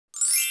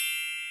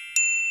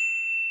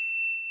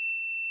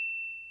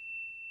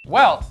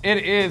Well,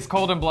 it is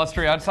cold and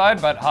blustery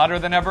outside, but hotter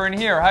than ever in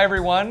here. Hi,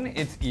 everyone.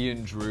 It's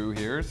Ian Drew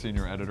here,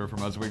 senior editor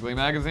from Us Weekly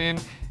Magazine.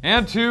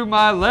 And to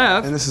my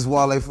left... And this is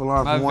Wale from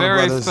Warner Brothers. My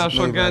very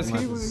special guest.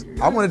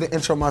 I wanted to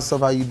intro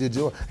myself how you did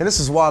yours. And this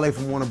is Wale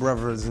from Warner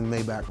Brothers and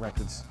Maybach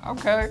Records.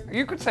 Okay.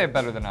 You could say it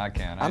better than I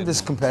can. I'm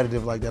just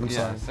competitive like that. I'm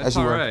sorry. It's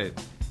all right.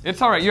 It's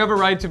all right. You have a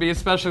right to be,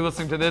 especially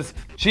listening to this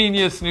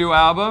genius new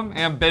album,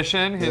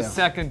 Ambition, his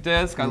second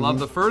disc. I love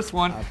the first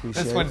one.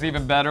 This one's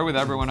even better with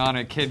everyone on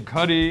it. Kid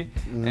Cudi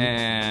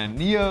and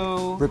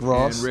Neo. Rick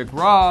Ross. And Rick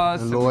Ross.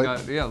 And Lloyd.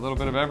 A little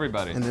bit of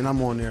everybody. And then I'm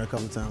on there a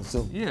couple times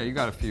too. Yeah, you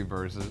got a few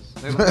verses.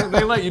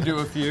 They let you do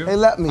a few. They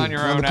let me. On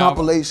your own the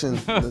compilation,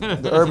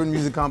 the urban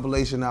music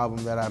compilation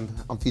album that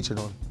I'm featured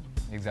on.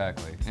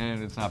 Exactly,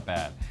 and it's not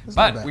bad.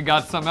 But we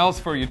got something else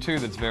for you too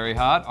that's very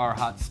hot, our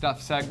Hot Stuff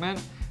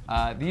segment.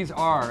 These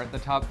are the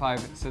top 5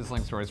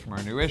 sizzling stories from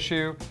our new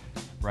issue,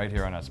 right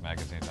here on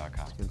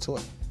usmagazine.com. Into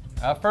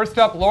it. First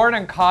up, Lauren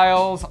and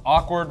Kyle's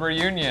awkward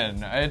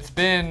reunion. It's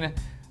been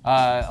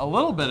a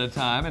little bit of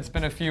time. It's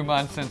been a few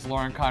months since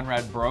Lauren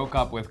Conrad broke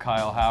up with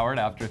Kyle Howard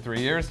after 3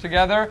 years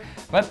together,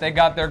 but they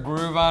got their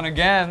groove on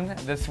again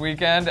this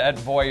weekend at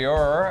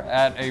Voyeur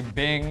at a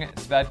Bing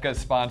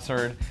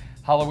Svedka-sponsored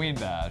Halloween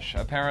bash.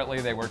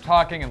 Apparently they were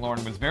talking and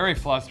Lauren was very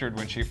flustered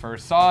when she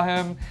first saw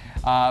him,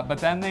 but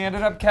then they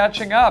ended up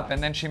catching up,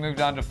 and then she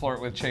moved on to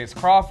flirt with Chase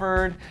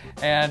Crawford,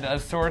 and a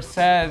source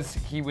says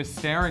he was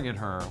staring at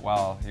her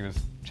while he was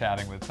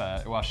chatting with,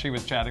 while she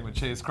was chatting with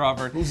Chase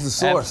Crawford. Who's the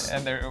source?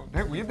 And there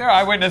are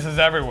eyewitnesses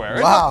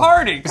everywhere. Wow. It's a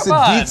party, come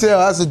on.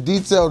 That's a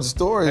detailed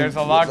story. There's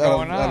a lot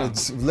going on.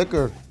 At a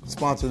liquor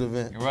sponsored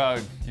event.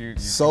 Well, you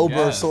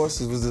sober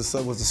sources. Was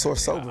the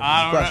source sober?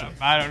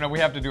 I don't know. We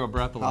have to do a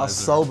breathalyzer. How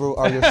sober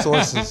are your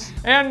sources?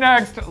 And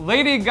next,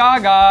 Lady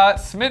Gaga,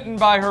 smitten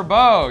by her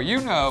beau. You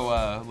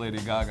know Lady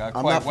Gaga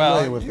quite well. I'm not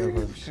familiar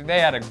with her. They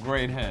had a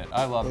great hit.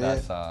 I love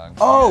that song.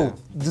 Oh,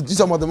 you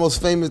talking about the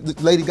most famous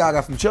Lady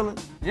Gaga from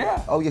Chillin'?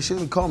 Yeah. Oh yeah, she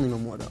doesn't call me no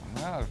more though.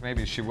 Well,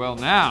 maybe she will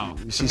now.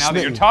 She's now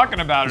that you're talking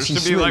about her,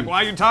 she'll be like,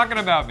 why are you talking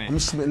about me? I'm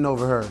smitten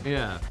over her.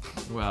 Yeah.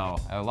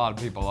 Well, a lot of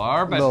people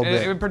are, but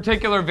in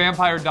particular,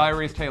 Vampire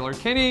Diaries Taylor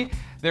Kinney.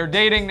 They're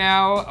dating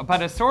now,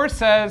 but a source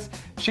says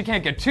she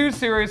can't get too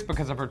serious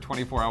because of her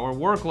 24-hour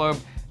workload,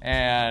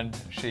 and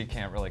she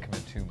can't really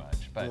commit too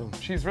much. But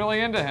she's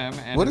really into him.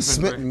 And what does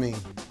smitten mean?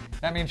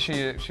 That means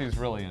she's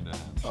really into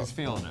him. She's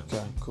feeling him.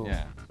 Okay, cool.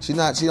 Yeah. She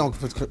don't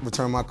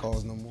return my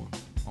calls no more.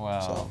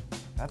 Well, so,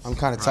 that's I'm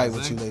kind of tight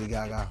with you, Lady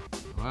Gaga.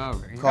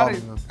 Wow,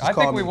 I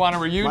think we want a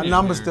reunion. My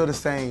number's still the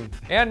same.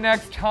 And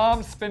next,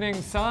 Tom's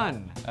spinning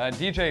son,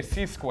 DJ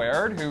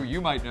C-Squared, who you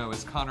might know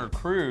as Connor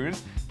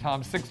Cruz.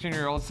 Tom's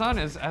 16-year-old son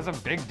has a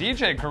big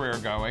DJ career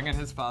going, and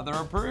his father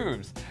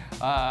approves.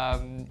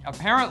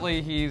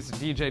 Apparently, he's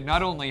DJ'd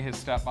not only his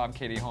stepmom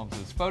Katie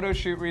Holmes' photo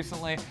shoot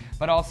recently,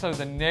 but also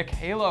the Nick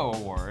Halo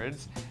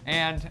Awards.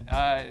 And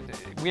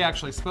we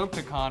actually spoke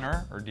to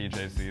Connor, or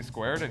DJ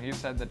C-Squared, and he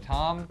said that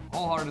Tom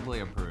wholeheartedly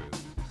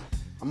approves.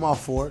 I'm all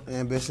for it.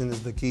 Ambition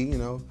is the key, you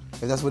know.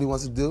 If that's what he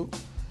wants to do,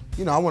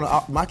 you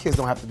know, my kids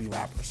don't have to be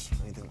rappers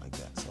or anything like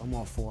that. So I'm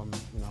all for him,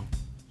 you know,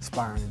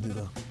 aspiring to do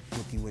the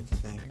wiki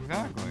thing.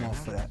 Exactly. I'm all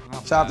for that.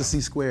 Shout out to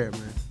C-Squared,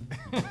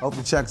 man. Hope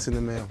the check's in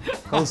the mail.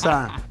 Go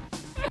sign.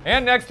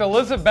 And next,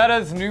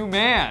 Elisabetta's new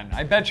man.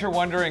 I bet you're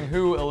wondering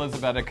who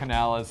Elisabetta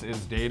Canales is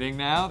dating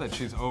now that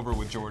she's over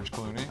with George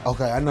Clooney.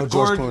 Okay, I know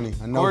George Clooney.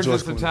 I know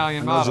gorgeous George Clooney.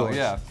 Italian model,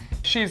 yeah.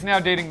 She's now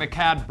dating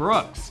McCad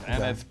Brooks,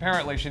 and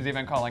apparently she's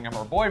even calling him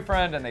her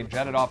boyfriend, and they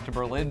jetted off to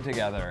Berlin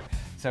together.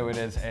 So it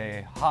is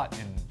a hot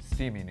and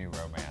steamy new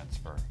romance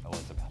for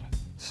Elisabetta.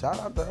 Shout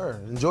out to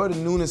her. Enjoy the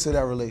newness of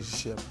that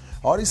relationship.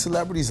 All these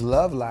celebrities'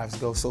 love lives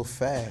go so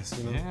fast,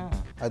 you know? Yeah.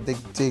 I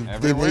think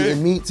they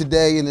meet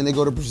today, and then they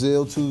go to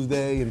Brazil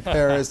Tuesday and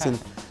Paris, and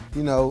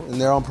you know, and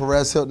they're on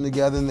Perez Hilton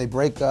together, and they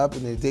break up,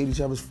 and they date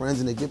each other's friends,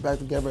 and they get back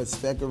together at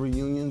Spectre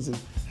reunions, and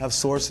have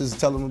sources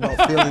tell them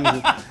about feelings,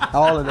 and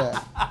all of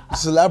that.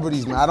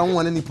 Celebrities, man, I don't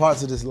want any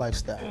parts of this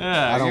lifestyle.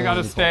 Yeah, you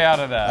gotta stay out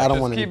of that. I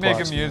don't want any parts. Keep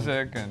making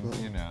music, and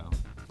you know.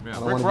 Yeah,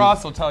 Rick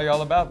Ross will tell you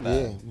all about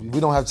that. Yeah, we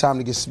don't have time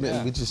to get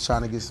smitten. We're just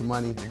trying to get some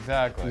money.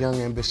 Exactly. Young,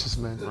 ambitious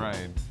men.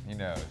 Right, he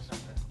knows.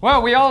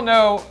 Well, we all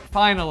know,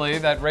 finally,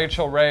 that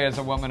Rachel Ray is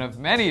a woman of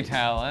many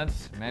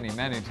talents. Many,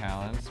 many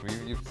talents.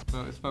 You've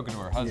spoken to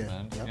her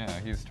husband. Yeah,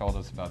 he's told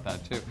us about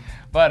that too.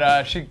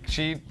 But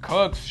she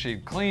cooks, she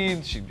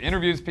cleans, she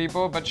interviews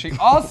people, but she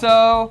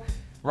also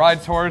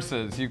rides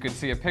horses. You could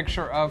see a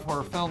picture of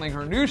her filming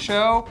her new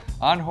show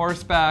on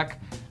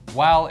horseback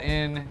while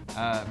in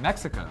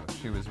Mexico.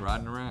 She was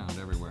riding around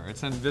everywhere.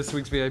 It's in this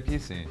week's VIP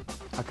scene.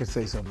 I could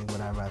say something, but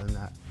I'd rather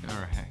not. All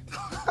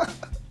right.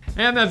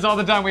 And that's all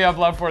the time we have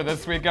left for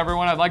this week,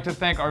 everyone. I'd like to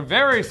thank our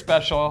very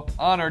special,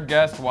 honored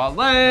guest, Wale.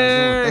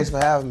 Thanks for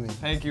having me.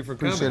 Thank you for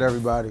coming. Appreciate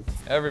everybody.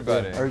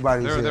 Everybody. Yeah,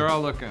 everybody's here. They're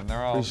all looking.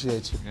 They're all.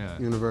 Appreciate you,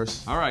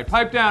 universe. All right,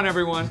 pipe down,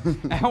 everyone.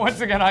 And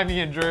once again, I'm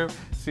Ian Drew,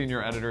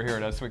 senior editor here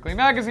at Us Weekly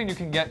Magazine. You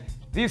can get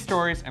these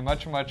stories and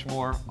much, much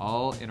more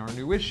all in our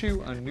new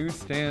issue on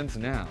newsstands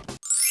now.